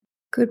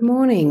Good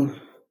morning.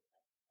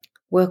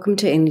 Welcome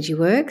to Energy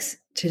Works.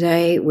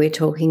 Today we're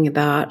talking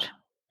about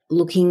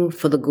looking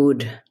for the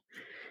good.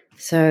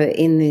 So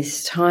in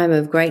this time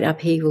of great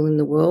upheaval in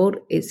the world,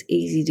 it's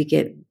easy to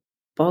get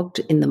bogged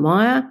in the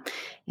mire,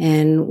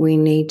 and we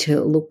need to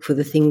look for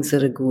the things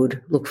that are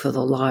good, look for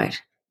the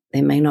light.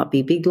 There may not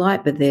be big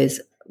light, but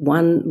there's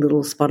one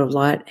little spot of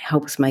light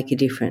helps make a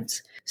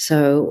difference.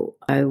 So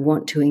I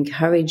want to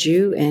encourage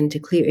you and to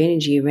clear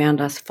energy around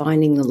us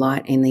finding the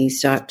light in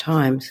these dark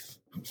times.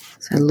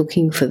 So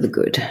looking for the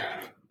good.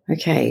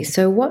 Okay,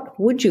 so what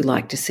would you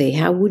like to see?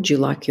 How would you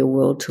like your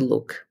world to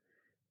look?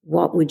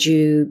 What would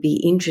you be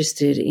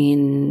interested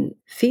in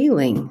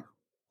feeling?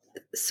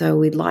 So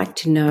we'd like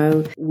to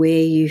know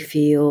where you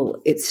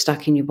feel it's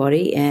stuck in your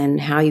body and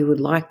how you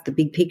would like the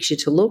big picture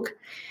to look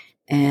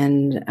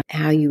and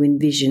how you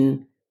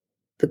envision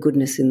the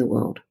goodness in the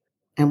world.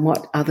 And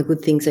what are the good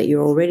things that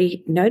you're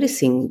already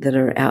noticing that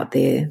are out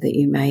there that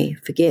you may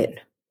forget?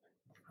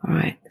 All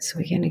right, so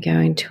we're going to go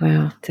into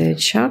our third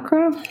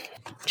chakra,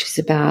 which is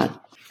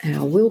about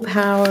our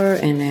willpower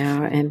and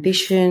our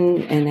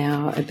ambition and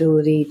our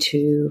ability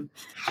to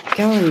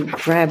go and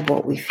grab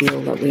what we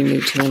feel that we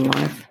need to in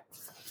life.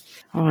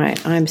 All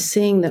right, I'm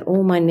seeing that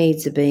all my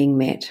needs are being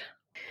met.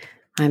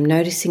 I'm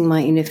noticing my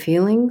inner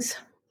feelings,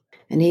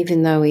 and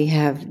even though we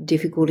have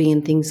difficulty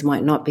and things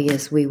might not be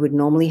as we would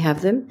normally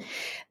have them,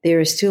 there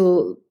is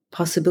still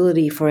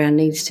possibility for our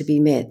needs to be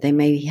met. They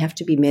may have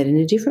to be met in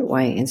a different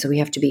way, and so we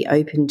have to be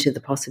open to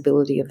the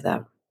possibility of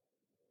that.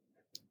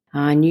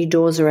 New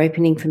doors are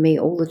opening for me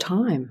all the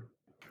time.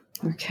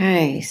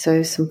 Okay,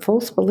 so some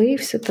false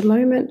beliefs at the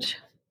moment.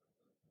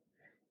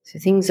 So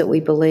things that we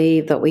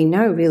believe that we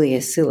know really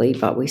are silly,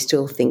 but we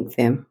still think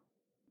them.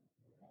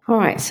 All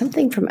right,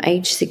 something from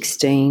age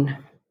 16.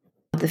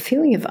 The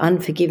feeling of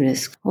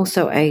unforgiveness,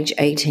 also age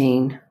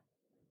 18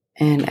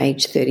 and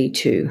age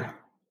 32.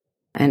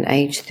 And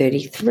age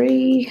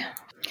 33,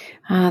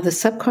 the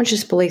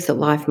subconscious belief that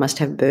life must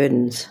have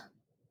burdens.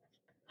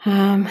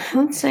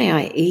 Let's say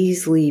I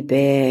easily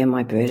bear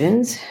my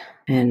burdens,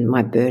 and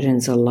my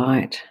burdens are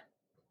light.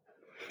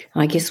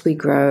 I guess we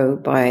grow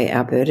by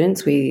our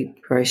burdens. We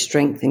grow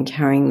strength in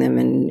carrying them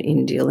and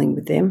in dealing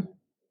with them.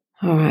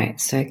 All right,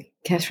 so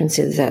Catherine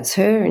says that's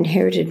her,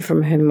 inherited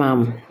from her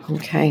mum.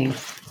 Okay.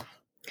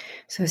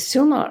 So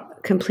still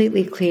not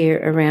completely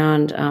clear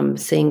around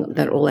seeing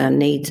that all our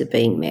needs are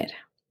being met.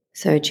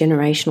 So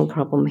generational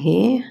problem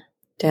here,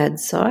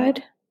 dad's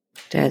side,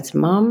 dad's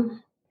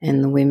mum,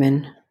 and the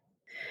women.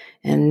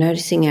 And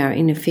noticing our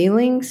inner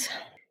feelings,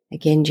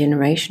 again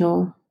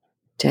generational,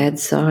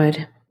 dad's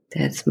side,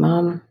 dad's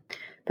mum,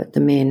 but the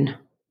men.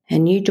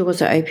 And new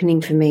doors are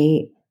opening for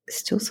me,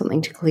 still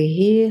something to clear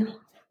here,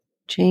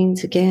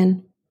 genes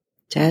again,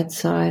 dad's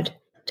side,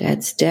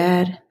 dad's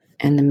dad,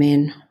 and the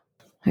men.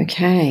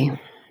 Okay.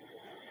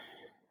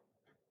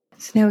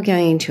 So now we're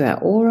going into our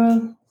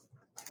aura,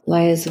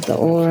 layers of the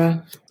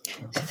aura.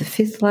 So the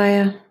fifth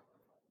layer,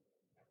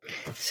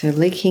 so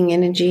leaking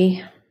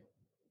energy,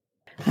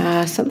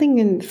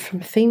 something from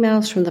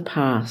females from the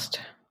past,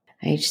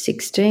 age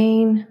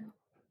 16,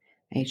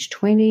 age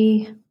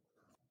 20,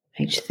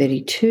 age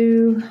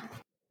 32,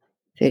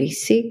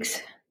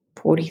 36,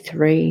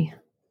 43.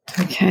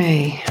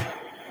 Okay,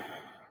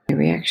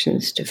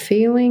 reactions to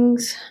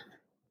feelings,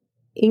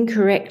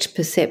 incorrect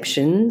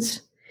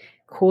perceptions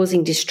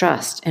causing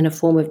distrust and a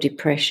form of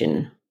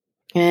depression.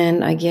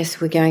 And I guess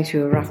we're going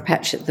through a rough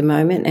patch at the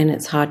moment, and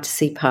it's hard to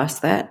see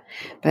past that.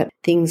 But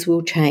things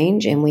will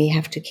change, and we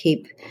have to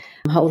keep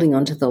holding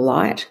on to the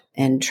light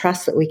and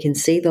trust that we can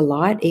see the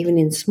light even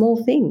in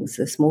small things,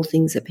 the small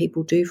things that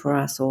people do for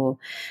us, or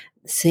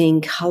seeing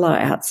colour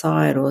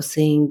outside, or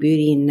seeing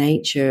beauty in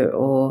nature,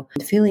 or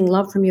feeling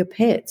love from your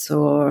pets,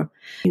 or,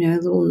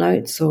 little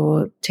notes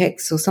or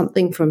texts or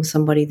something from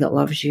somebody that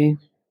loves you.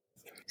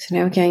 So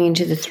now we're going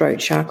into the throat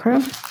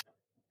chakra.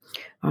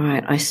 All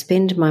right, I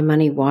spend my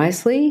money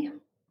wisely,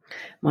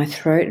 my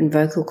throat and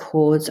vocal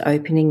cords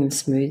opening and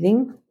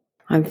smoothing.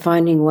 I'm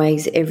finding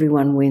ways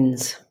everyone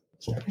wins.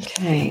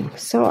 Okay,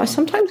 so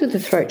sometimes with the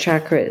throat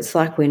chakra, it's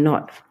like we're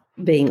not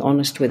being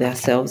honest with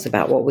ourselves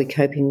about what we're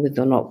coping with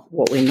or not,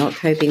 what we're not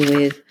coping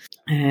with.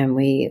 And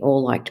we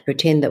all like to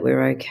pretend that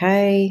we're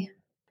okay.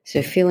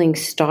 So feeling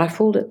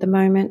stifled at the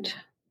moment.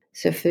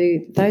 So for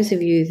those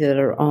of you that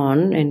are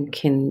on and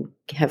can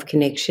have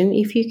connection,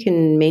 if you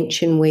can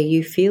mention where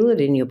you feel it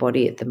in your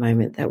body at the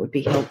moment, that would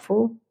be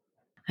helpful.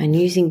 And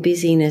using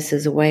busyness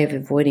as a way of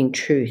avoiding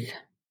truth.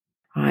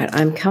 All right,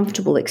 I'm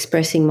comfortable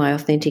expressing my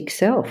authentic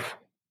self.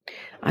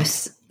 I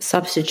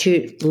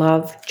substitute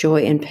love,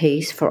 joy, and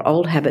peace for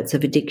old habits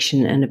of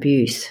addiction and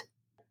abuse.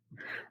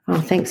 Oh,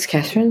 thanks,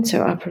 Catherine.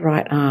 So upper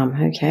right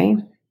arm, okay.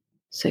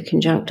 So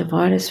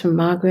conjunctivitis from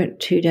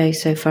Margaret, 2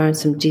 days so far, and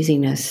some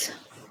dizziness.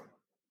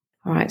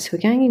 All right, so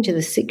we're going into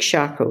the sixth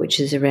chakra, which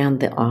is around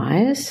the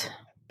eyes,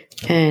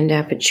 and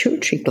our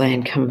pituitary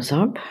gland comes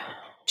up,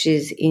 which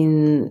is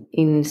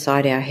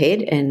inside our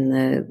head, and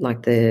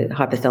the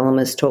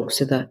hypothalamus talks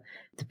to the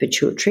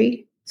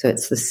pituitary, so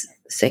it's the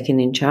second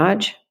in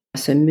charge.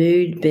 So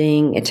mood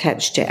being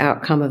attached to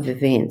outcome of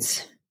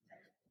events,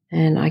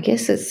 And I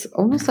guess it's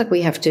almost like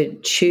we have to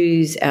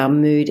choose our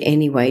mood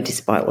anyway,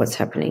 despite what's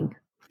happening.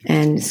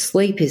 And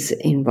sleep is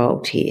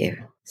involved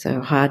here. So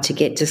hard to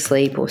get to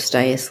sleep or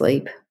stay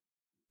asleep.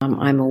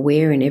 I'm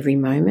aware in every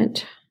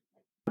moment.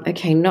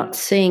 Okay, not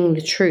seeing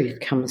the truth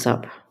comes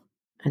up.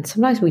 And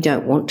sometimes we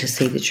don't want to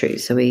see the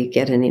truth, so we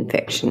get an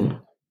infection.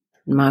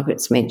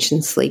 Margaret's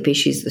mentioned sleep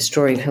issues, the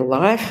story of her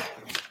life.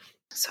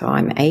 So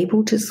I'm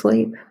able to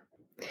sleep.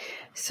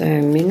 So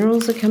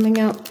minerals are coming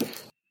up.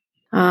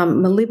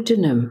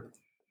 Molybdenum.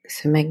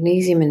 So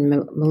magnesium and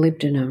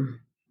molybdenum.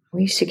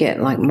 We used to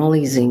get like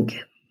moly zinc.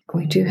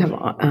 We do have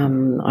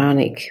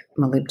ionic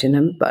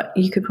molybdenum, but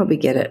you could probably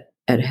get it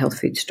at a health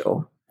food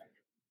store.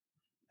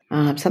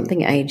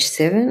 Something age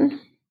 7.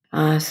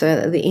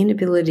 So the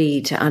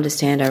inability to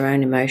understand our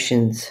own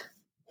emotions.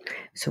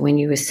 So when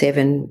you were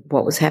 7,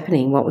 what was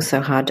happening? What was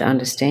so hard to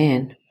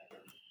understand?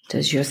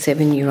 Does your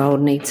 7-year-old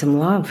need some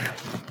love?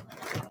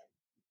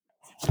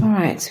 All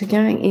right, so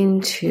going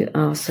into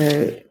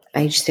so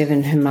age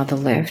 7, her mother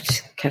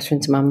left.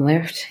 Catherine's mum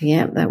left.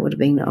 Yeah, that would have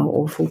been an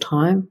awful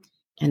time.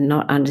 And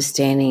not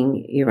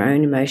understanding your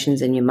own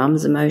emotions and your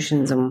mum's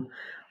emotions and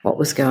what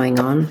was going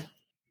on.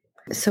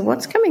 So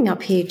what's coming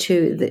up here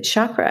too, that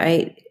chakra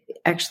 8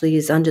 actually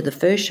is under the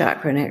first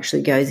chakra and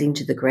actually goes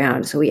into the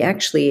ground. So we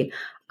actually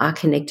are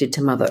connected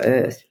to Mother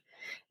Earth.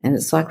 And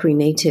it's like we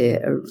need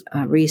to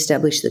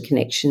reestablish the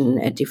connection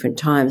at different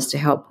times to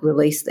help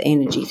release the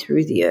energy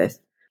through the earth.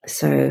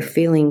 So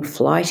feeling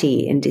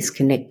flighty and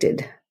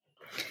disconnected.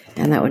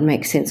 And that would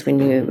make sense when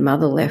your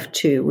mother left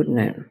too, wouldn't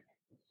it?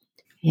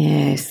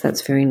 Yes,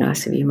 that's very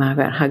nice of you,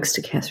 Margaret. Hugs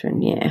to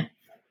Catherine, yeah.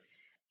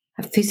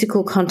 A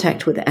physical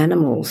contact with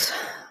animals.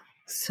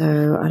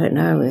 So, I don't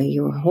know, are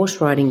you a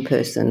horse riding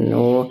person,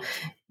 or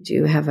do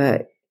you have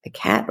a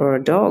cat or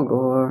a dog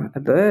or a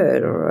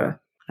bird or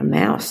a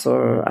mouse,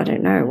 or I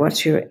don't know,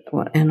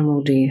 what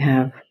animal do you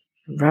have?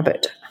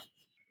 Rabbit.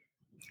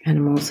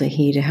 Animals are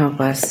here to help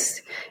us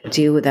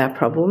deal with our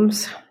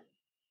problems.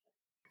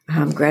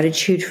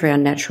 Gratitude for our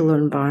natural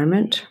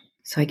environment.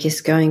 So I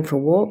guess going for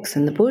walks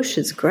in the bush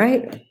is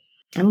great.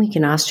 And we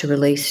can ask to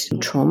release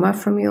trauma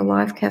from your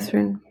life,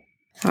 Catherine.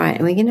 All right,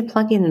 and we're going to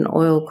plug in an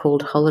oil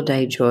called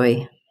Holiday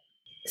Joy.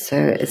 So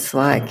it's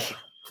like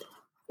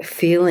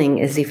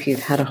feeling as if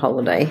you've had a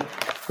holiday,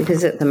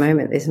 because at the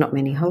moment there's not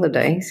many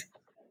holidays.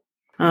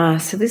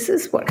 So this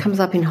is what comes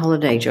up in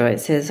Holiday Joy.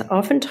 It says,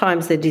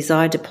 oftentimes the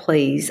desire to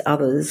please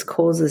others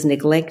causes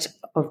neglect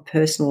of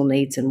personal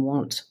needs and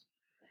want.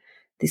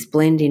 This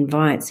blend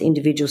invites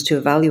individuals to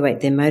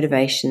evaluate their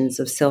motivations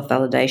of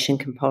self-validation,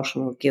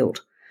 compulsion, or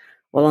guilt.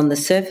 While on the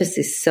surface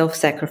this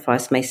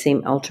self-sacrifice may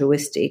seem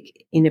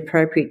altruistic,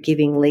 inappropriate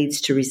giving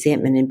leads to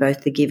resentment in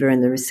both the giver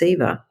and the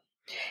receiver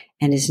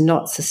and is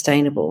not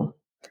sustainable.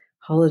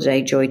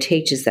 Holiday Joy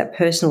teaches that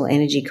personal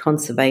energy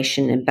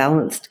conservation and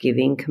balanced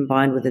giving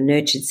combined with a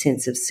nurtured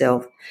sense of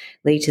self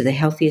lead to the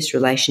healthiest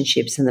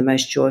relationships and the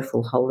most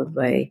joyful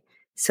holiday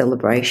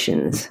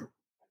celebrations.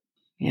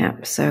 Yeah,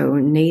 so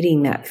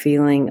needing that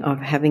feeling of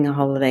having a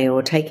holiday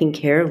or taking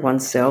care of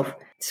oneself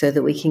so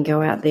that we can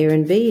go out there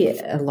and be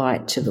a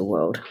light to the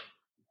world.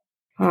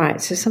 All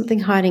right, so something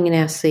hiding in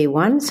our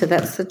C1. So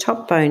that's the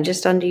top bone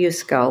just under your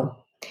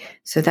skull.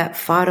 So that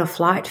fight or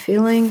flight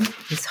feeling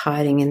is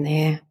hiding in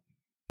there.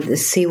 The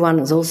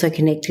C1 is also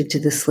connected to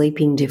the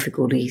sleeping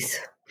difficulties.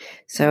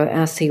 So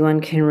our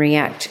C1 can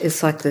react.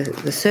 It's like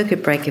the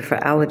circuit breaker for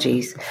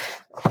allergies,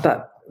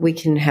 but we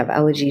can have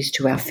allergies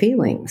to our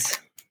feelings.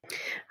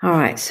 All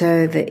right,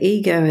 so the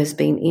ego has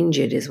been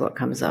injured is what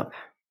comes up.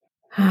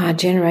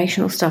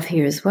 Generational stuff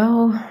here as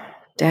well.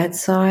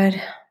 Dad's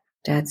side,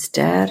 dad's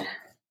dad,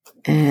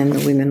 and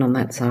the women on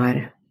that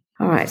side.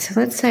 All right, so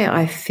let's say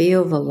I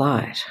feel the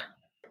light.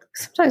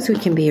 Sometimes we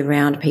can be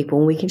around people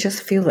and we can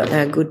just feel that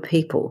they're good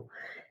people.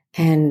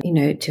 And,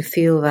 to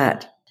feel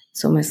that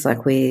it's almost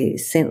like we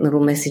sent little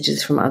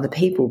messages from other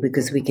people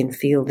because we can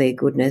feel their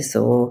goodness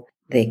or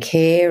their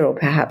care, or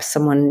perhaps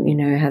someone,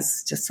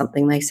 has just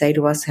something they say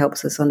to us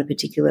helps us on a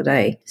particular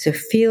day. So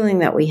feeling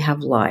that we have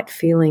light,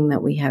 feeling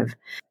that we have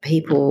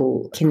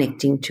people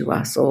connecting to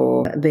us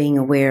or being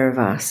aware of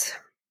us.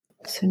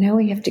 So now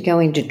we have to go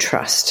into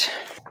trust.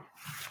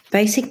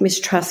 Basic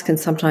mistrust can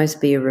sometimes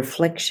be a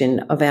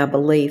reflection of our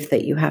belief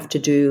that you have to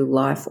do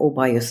life all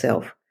by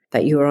yourself,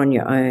 that you are on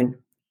your own.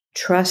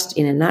 Trust,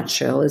 in a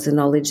nutshell, is the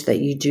knowledge that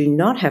you do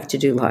not have to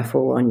do life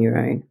all on your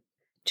own.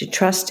 To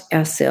trust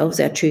ourselves,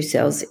 our true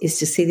selves, is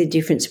to see the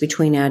difference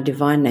between our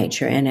divine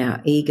nature and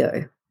our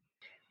ego.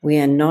 We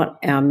are not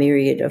our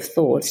myriad of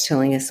thoughts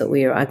telling us that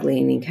we are ugly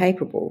and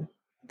incapable,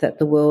 that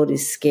the world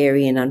is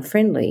scary and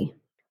unfriendly.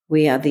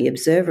 We are the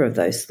observer of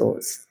those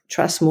thoughts.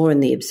 Trust more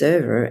in the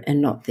observer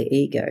and not the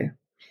ego.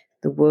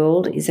 The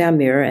world is our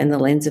mirror, and the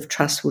lens of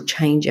trust will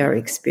change our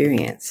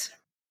experience.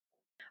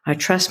 I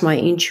trust my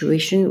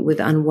intuition with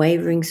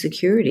unwavering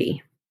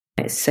security.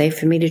 It's safe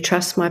for me to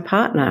trust my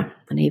partner,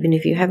 and even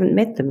if you haven't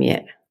met them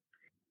yet.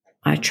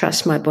 I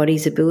trust my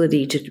body's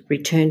ability to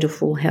return to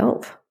full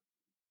health.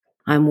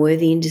 I'm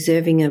worthy and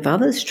deserving of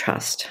others'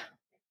 trust.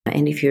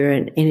 And if you're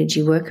an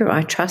energy worker,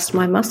 I trust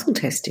my muscle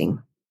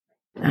testing.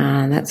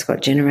 That's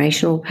got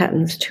generational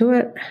patterns to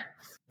it.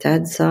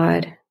 Dad's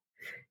side,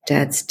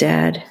 dad's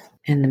dad,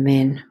 and the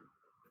men.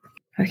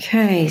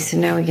 Okay, so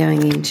now we're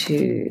going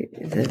into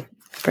the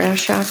brow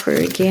chakra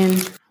again.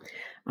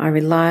 I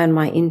rely on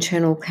my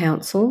internal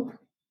counsel.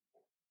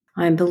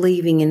 I am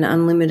believing in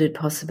unlimited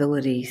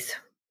possibilities.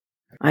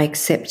 I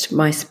accept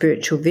my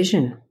spiritual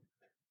vision.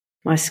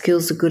 My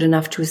skills are good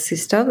enough to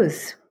assist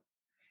others.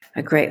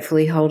 I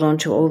gratefully hold on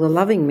to all the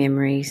loving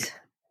memories.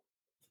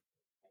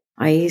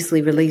 I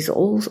easily release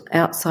all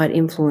outside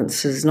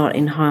influences not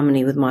in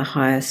harmony with my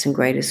highest and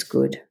greatest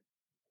good.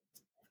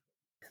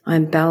 I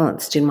am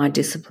balanced in my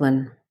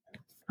discipline.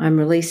 I'm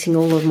releasing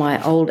all of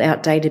my old,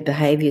 outdated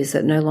behaviours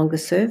that no longer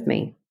serve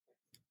me.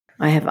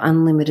 I have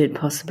unlimited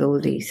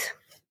possibilities.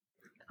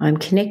 I'm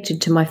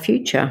connected to my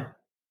future.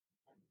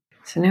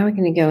 So now we're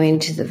going to go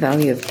into the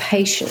value of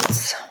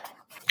patience.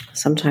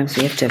 Sometimes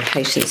we have to have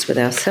patience with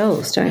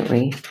ourselves, don't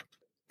we?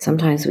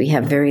 Sometimes we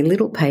have very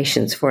little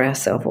patience for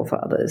ourselves or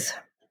for others.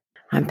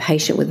 I'm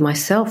patient with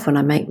myself when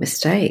I make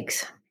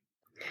mistakes.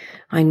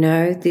 I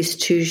know this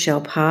too shall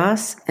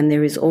pass, and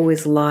there is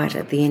always light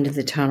at the end of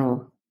the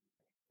tunnel,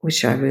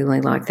 which I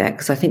really like that,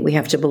 because I think we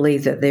have to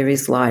believe that there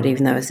is light.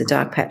 Even though it's a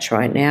dark patch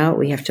right now,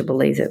 we have to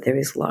believe that there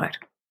is light.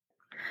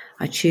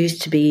 I choose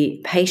to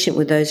be patient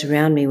with those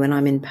around me when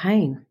I'm in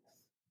pain.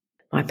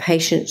 My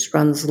patience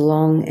runs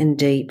long and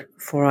deep,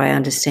 for I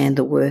understand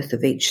the worth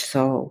of each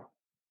soul.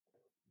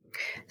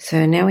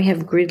 So now we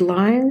have grid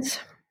lines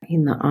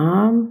in the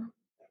arm,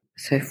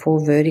 so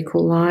 4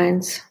 vertical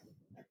lines.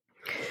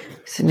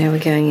 So now we're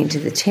going into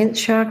the 10th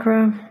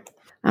chakra.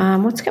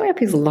 What's coming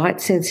up is light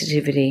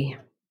sensitivity.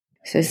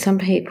 So some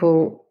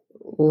people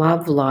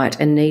love light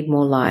and need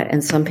more light,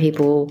 and some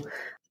people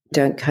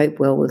don't cope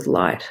well with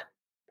light.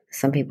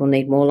 Some people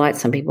need more light,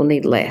 some people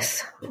need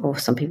less, or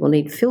some people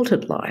need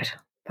filtered light.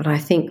 But I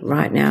think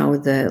right now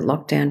with the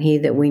lockdown here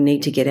that we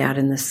need to get out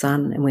in the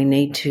sun, and we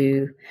need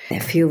to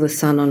feel the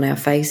sun on our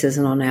faces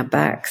and on our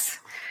backs,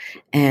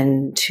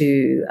 and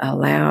to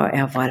allow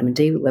our vitamin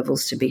D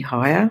levels to be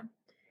higher.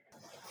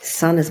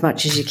 Sun as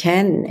much as you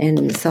can,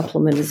 and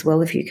supplement as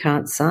well if you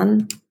can't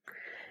sun.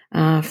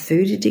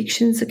 Food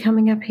addictions are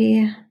coming up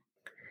here.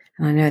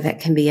 And I know that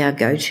can be our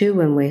go-to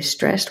when we're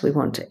stressed, we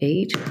want to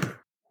eat.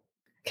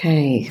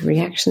 Okay,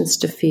 reactions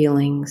to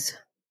feelings.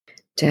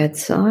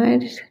 Dad's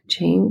side,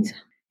 genes.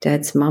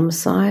 Dad's mum's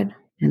side,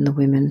 and the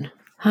women.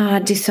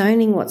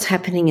 Disowning what's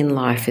happening in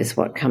life is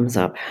what comes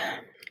up.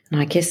 And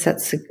I guess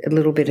that's a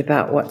little bit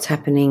about what's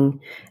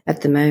happening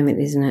at the moment,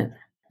 isn't it?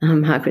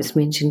 Margaret's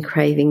mentioned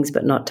cravings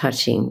but not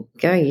touching.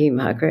 Go you,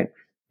 Margaret.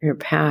 You're a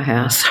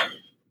powerhouse.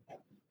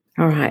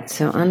 All right,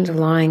 so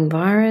underlying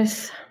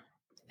virus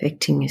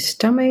affecting your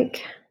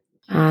stomach.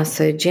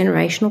 So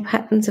generational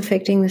patterns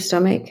affecting the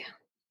stomach.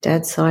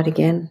 Dad's side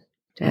again.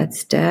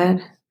 Dad's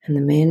dad and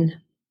the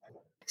men.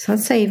 So I'd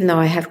say even though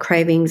I have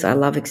cravings, I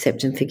love,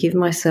 accept and forgive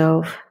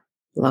myself.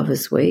 Love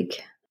is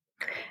weak.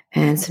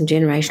 And some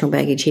generational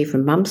baggage here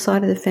from mum's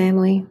side of the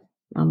family.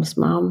 Mum's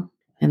mum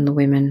and the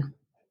women.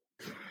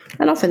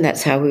 And often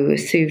that's how we were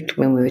soothed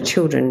when we were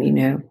children, you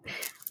know.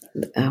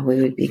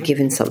 We would be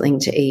given something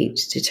to eat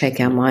to take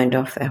our mind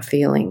off our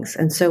feelings.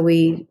 And so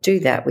we do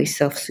that. We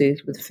self-soothe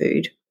with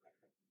food.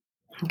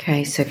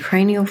 Okay, so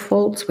cranial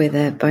faults where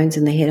the bones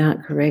in the head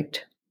aren't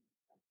correct.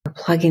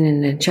 Plug in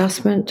an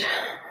adjustment.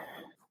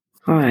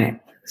 All right,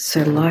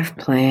 so life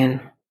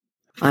plan.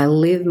 I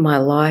live my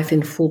life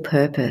in full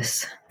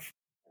purpose.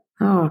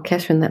 Oh,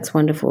 Catherine, that's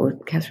wonderful.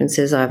 Catherine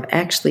says, I've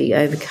actually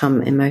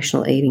overcome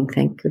emotional eating,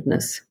 thank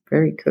goodness.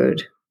 Very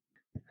good.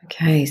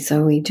 Okay,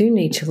 so we do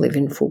need to live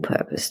in full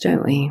purpose,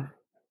 don't we?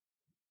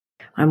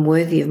 I'm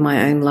worthy of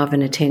my own love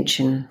and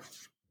attention.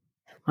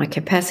 My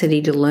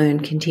capacity to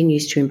learn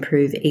continues to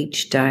improve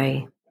each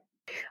day.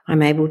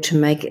 I'm able to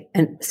make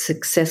a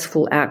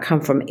successful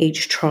outcome from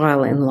each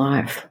trial in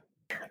life.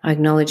 I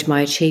acknowledge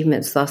my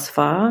achievements thus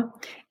far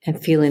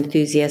and feel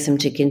enthusiasm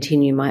to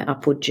continue my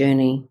upward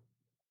journey.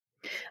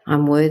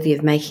 I'm worthy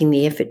of making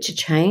the effort to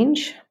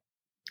change.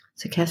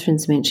 So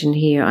Catherine's mentioned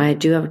here, I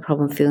do have a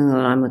problem feeling that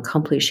I'm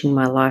accomplishing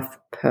my life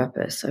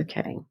purpose.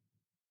 Okay.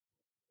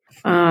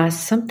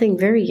 Something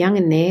very young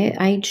in there,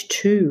 age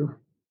 2.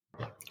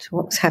 So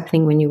what's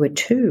happening when you were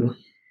 2?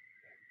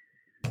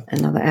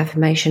 Another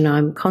affirmation,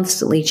 I'm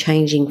constantly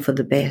changing for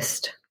the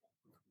best.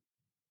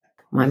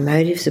 My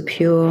motives are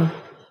pure.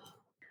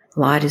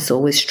 Light is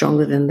always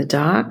stronger than the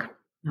dark.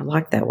 I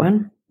like that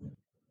one.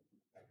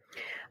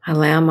 I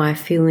allow my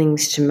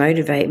feelings to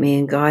motivate me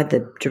and guide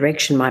the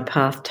direction my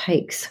path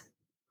takes.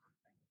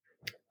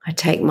 I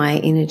take my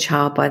inner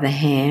child by the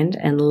hand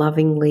and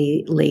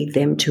lovingly lead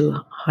them to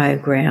higher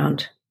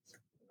ground.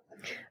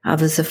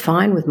 Others are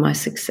fine with my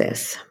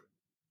success.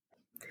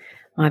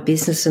 My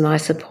business and I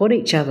support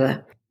each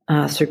other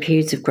through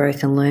periods of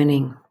growth and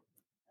learning.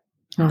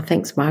 Oh,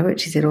 thanks, Margaret.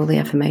 She said all the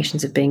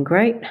affirmations have been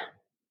great.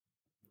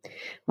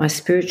 My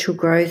spiritual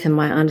growth and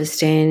my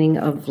understanding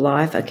of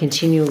life are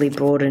continually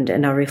broadened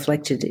and are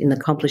reflected in the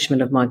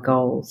accomplishment of my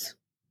goals.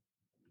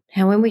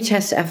 Now, when we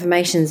test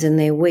affirmations and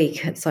they're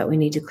weak, it's like we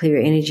need to clear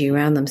energy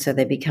around them so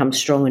they become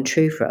strong and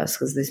true for us,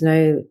 because there's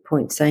no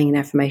point saying an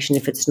affirmation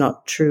if it's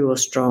not true or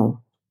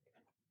strong.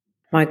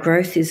 My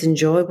growth is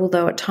enjoyable,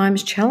 though at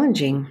times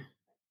challenging.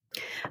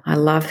 I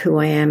love who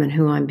I am and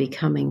who I'm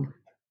becoming.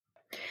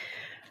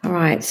 All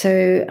right,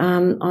 so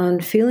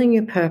on feeling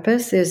your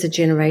purpose, there's a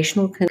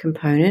generational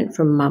component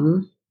from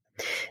mum,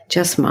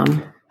 just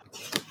mum,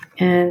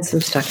 and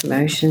some stuck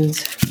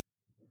emotions.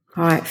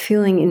 All right,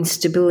 feeling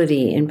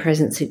instability in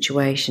present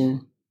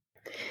situation.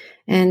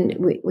 And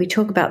we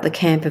talk about the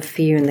camp of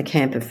fear and the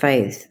camp of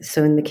faith.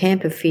 So in the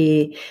camp of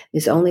fear,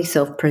 there's only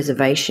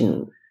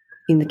self-preservation.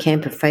 In the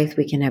camp of faith,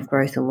 we can have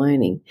growth and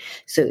learning.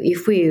 So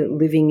if we're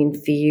living in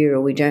fear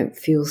or we don't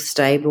feel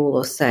stable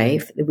or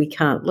safe, we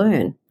can't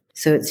learn.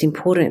 So it's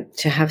important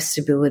to have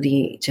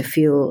stability, to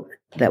feel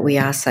that we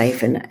are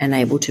safe and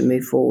able to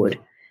move forward.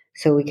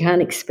 So we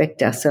can't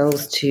expect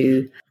ourselves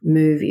to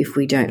move if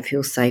we don't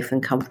feel safe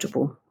and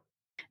comfortable.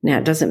 Now,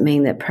 it doesn't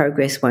mean that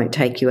progress won't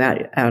take you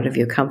out of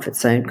your comfort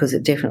zone, because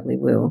it definitely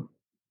will.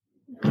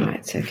 All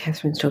right, so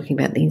Catherine's talking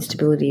about the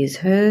instability is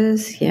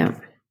hers, yeah,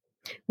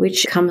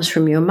 which comes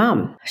from your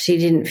mum. She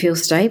didn't feel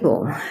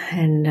stable,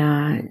 and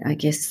I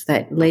guess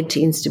that led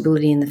to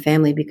instability in the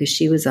family because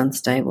she was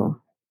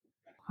unstable.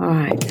 All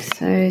right,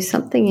 so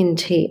something in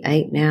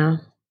T8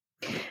 now.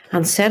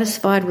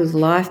 Unsatisfied with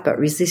life but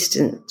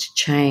resistant to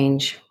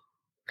change.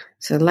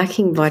 So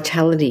lacking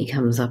vitality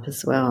comes up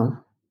as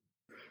well.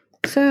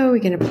 So we're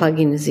going to plug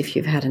in as if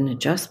you've had an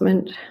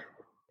adjustment.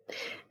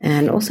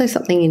 And also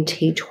something in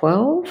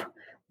T12,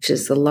 which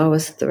is the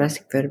lowest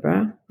thoracic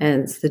vertebra,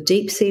 and it's the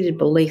deep-seated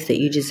belief that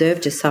you deserve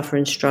to suffer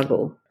and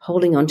struggle,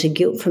 holding on to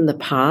guilt from the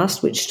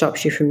past, which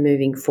stops you from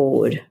moving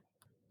forward.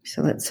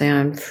 So let's say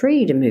I'm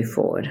free to move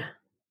forward.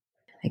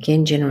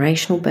 Again,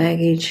 generational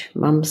baggage,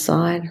 mum's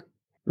side,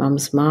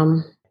 mum's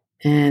mum,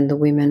 and the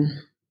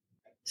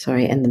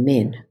and the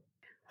men.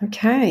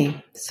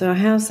 Okay, so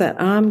how's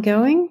that arm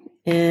going?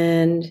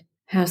 And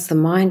how's the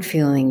mind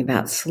feeling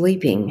about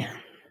sleeping?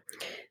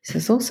 So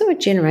there's also a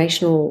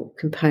generational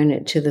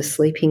component to the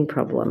sleeping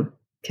problem.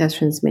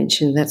 Catherine's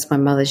mentioned, that's my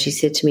mother. She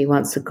said to me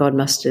once that God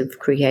must have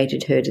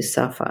created her to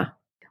suffer.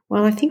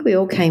 Well, I think we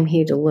all came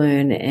here to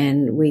learn,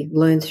 and we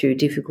learn through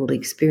difficult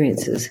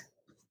experiences.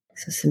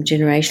 So some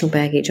generational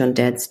baggage on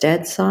dad's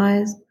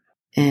side,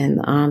 and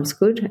the arm's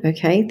good.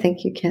 Okay,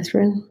 thank you,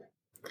 Catherine.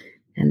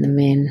 And the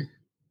men.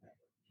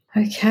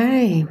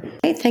 Okay.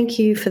 Thank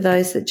you for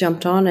those that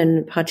jumped on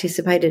and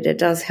participated. It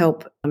does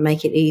help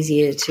make it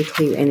easier to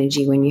clear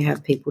energy when you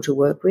have people to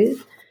work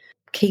with.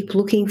 Keep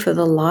looking for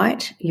the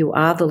light. You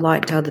are the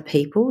light to other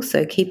people,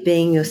 so keep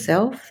being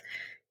yourself.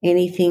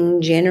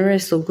 Anything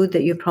generous or good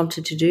that you're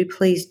prompted to do,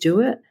 please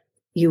do it.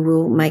 You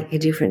will make a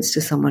difference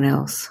to someone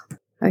else.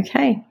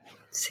 Okay.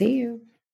 See you.